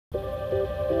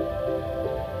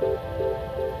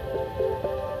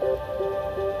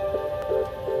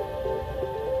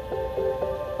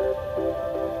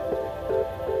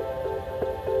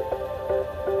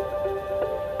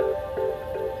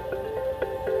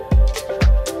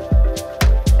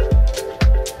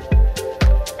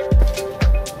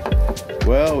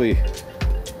Well, we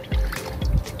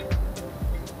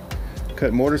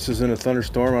cut mortises in a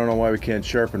thunderstorm. I don't know why we can't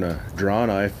sharpen a draw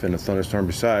knife in a thunderstorm.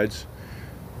 Besides,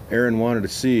 Aaron wanted to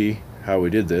see how we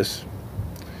did this,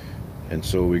 and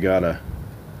so we gotta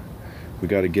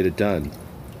get it done.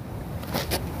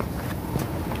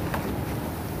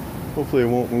 Hopefully it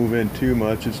won't move in too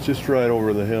much. It's just right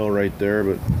over the hill right there,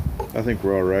 but I think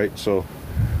we're all right. So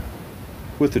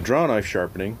with the draw knife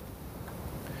sharpening,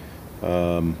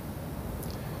 what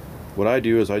I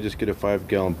do is I just get a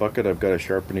 5-gallon bucket. I've got a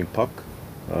sharpening puck.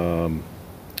 You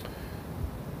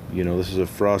know, this is a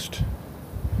Frost.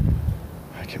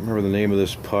 I can't remember the name of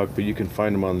this puck, but you can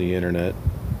find them on the internet.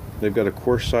 They've got a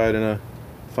coarse side and a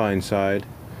fine side.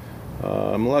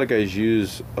 A lot of guys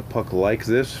use a puck like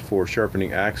this for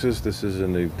sharpening axes. This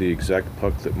isn't the exact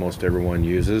puck that most everyone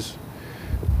uses.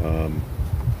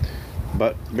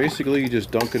 But basically, you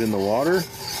just dunk it in the water.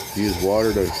 Use water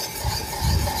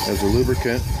as a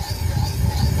lubricant.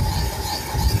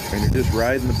 And you're just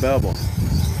riding the bevel.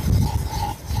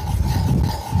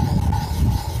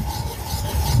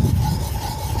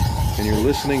 And you're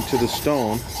listening to the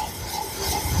stone.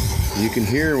 You can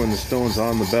hear when the stone's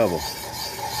on the bevel.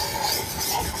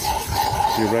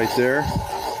 See right there?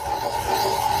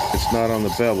 It's not on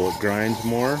the bevel, it grinds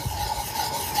more.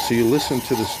 So you listen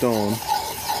to the stone.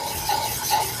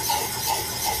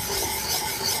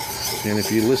 And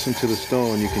if you listen to the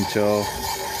stone, you can tell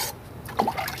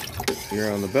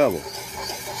you're on the bevel.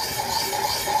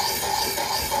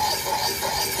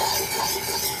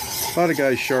 A lot of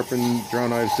guys sharpen draw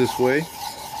knives this way,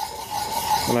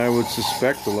 and I would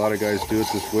suspect a lot of guys do it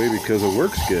this way because it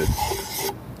works good.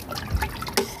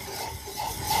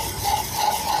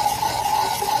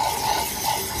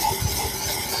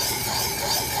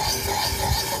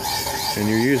 And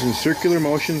you're using circular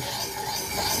motions,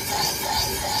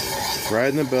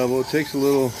 riding the bevel. It takes a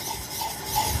little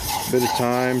bit of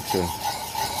time to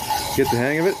get the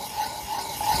hang of it.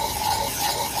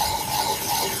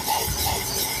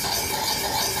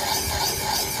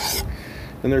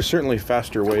 And there's certainly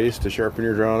faster ways to sharpen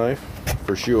your draw knife,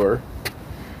 for sure.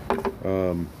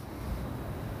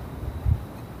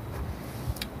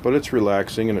 But it's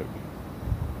relaxing, and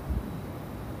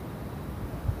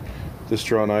this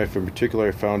draw knife in particular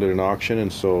I found at an auction,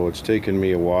 and so it's taken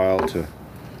me a while to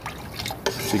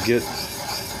get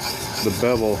the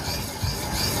bevel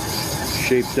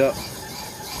shaped up.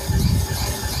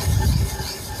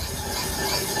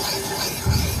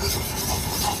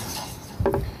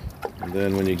 And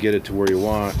then when you get it to where you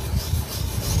want,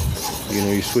 you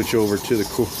know, you switch over to the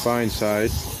fine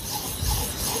side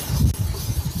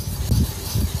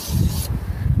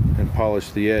and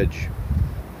polish the edge.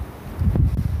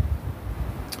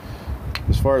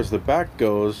 As far as the back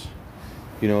goes,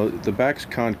 you know, the back's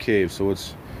concave, so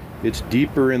it's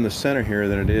deeper in the center here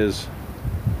than it is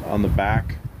on the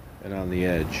back and on the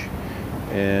edge.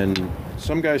 And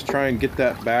some guys try and get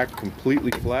that back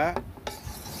completely flat.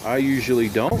 I usually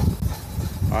don't.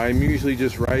 I'm usually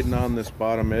just riding on this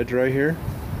bottom edge right here,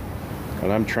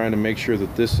 and I'm trying to make sure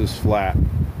that this is flat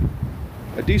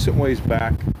a decent ways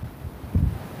back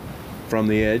from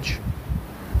the edge,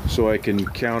 so I can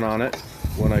count on it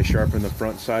when I sharpen the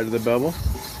front side of the bevel.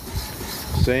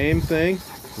 Same thing,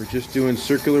 we're just doing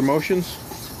circular motions,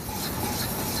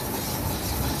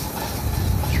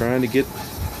 trying to get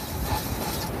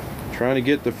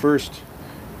the first,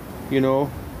 you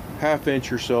know, ½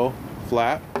 inch or so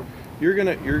flat. You're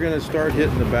gonna start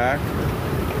hitting the back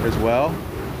as well,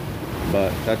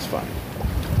 but that's fine.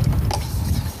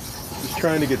 Just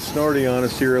trying to get snorty on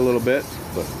us here a little bit,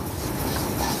 but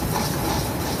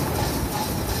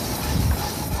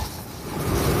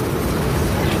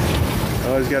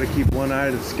always got to keep one eye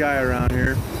to the sky around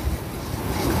here.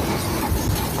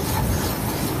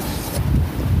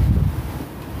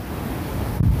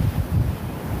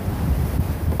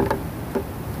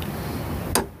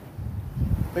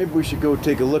 Maybe we should go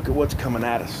take a look at what's coming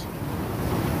at us.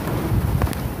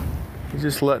 He's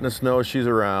just letting us know she's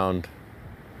around.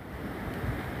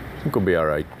 I think we'll be all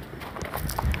right.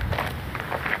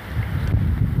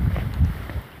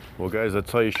 Well, guys,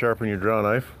 that's how you sharpen your draw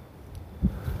knife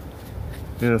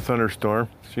in a thunderstorm.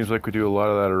 Seems like we do a lot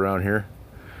of that around here.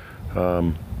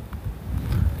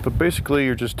 But basically,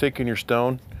 you're just taking your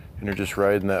stone and you're just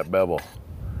riding that bevel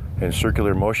in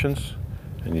circular motions,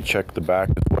 and you check the back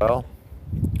as well.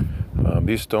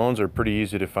 These stones are pretty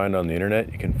easy to find on the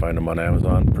internet. You can find them on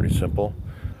Amazon, pretty simple.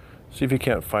 See if you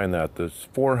can't find that.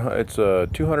 It's a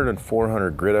 200 and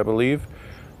 400 grit, I believe.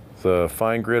 The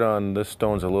fine grit on this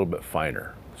stone's a little bit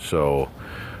finer, so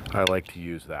I like to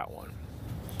use that one.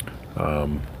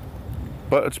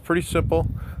 But it's pretty simple.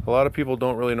 A lot of people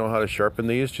don't really know how to sharpen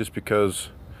these just because,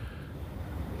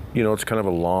 you know, it's kind of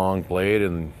a long blade,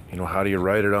 and you know, how do you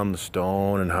write it on the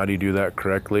stone and how do you do that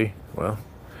correctly? Well,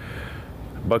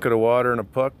 a bucket of water and a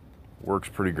puck works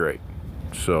pretty great.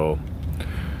 So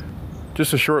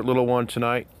just a short little one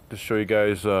tonight to show you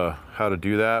guys how to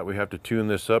do that. We have to tune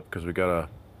this up because we gotta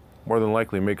more than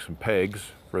likely make some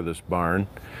pegs for this barn.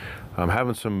 I'm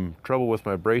having some trouble with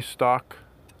my brace stock.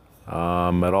 It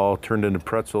all turned into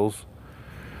pretzels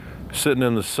sitting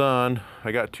in the sun.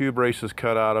 I got 2 braces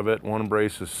cut out of it. One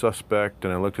brace is suspect,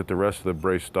 and I looked at the rest of the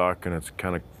brace stock and it's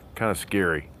kind of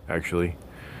scary actually.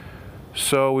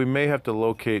 So we may have to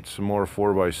locate some more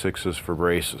 4x6s for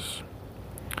braces.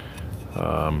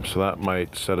 So that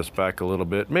might set us back a little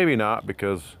bit. Maybe not,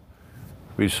 because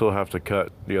we still have to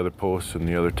cut the other posts and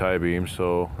the other tie beams,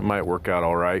 so it might work out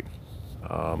all right.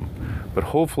 But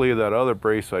hopefully that other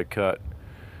brace I cut,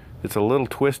 it's a little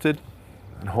twisted,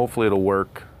 and hopefully it'll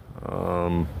work.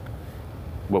 But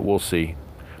we'll see.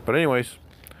 But anyways,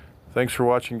 thanks for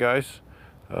watching, guys.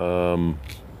 Now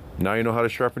you know how to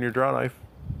sharpen your draw knife.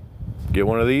 Get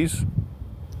one of these.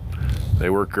 They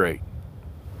work great.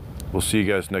 We'll see you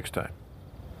guys next time.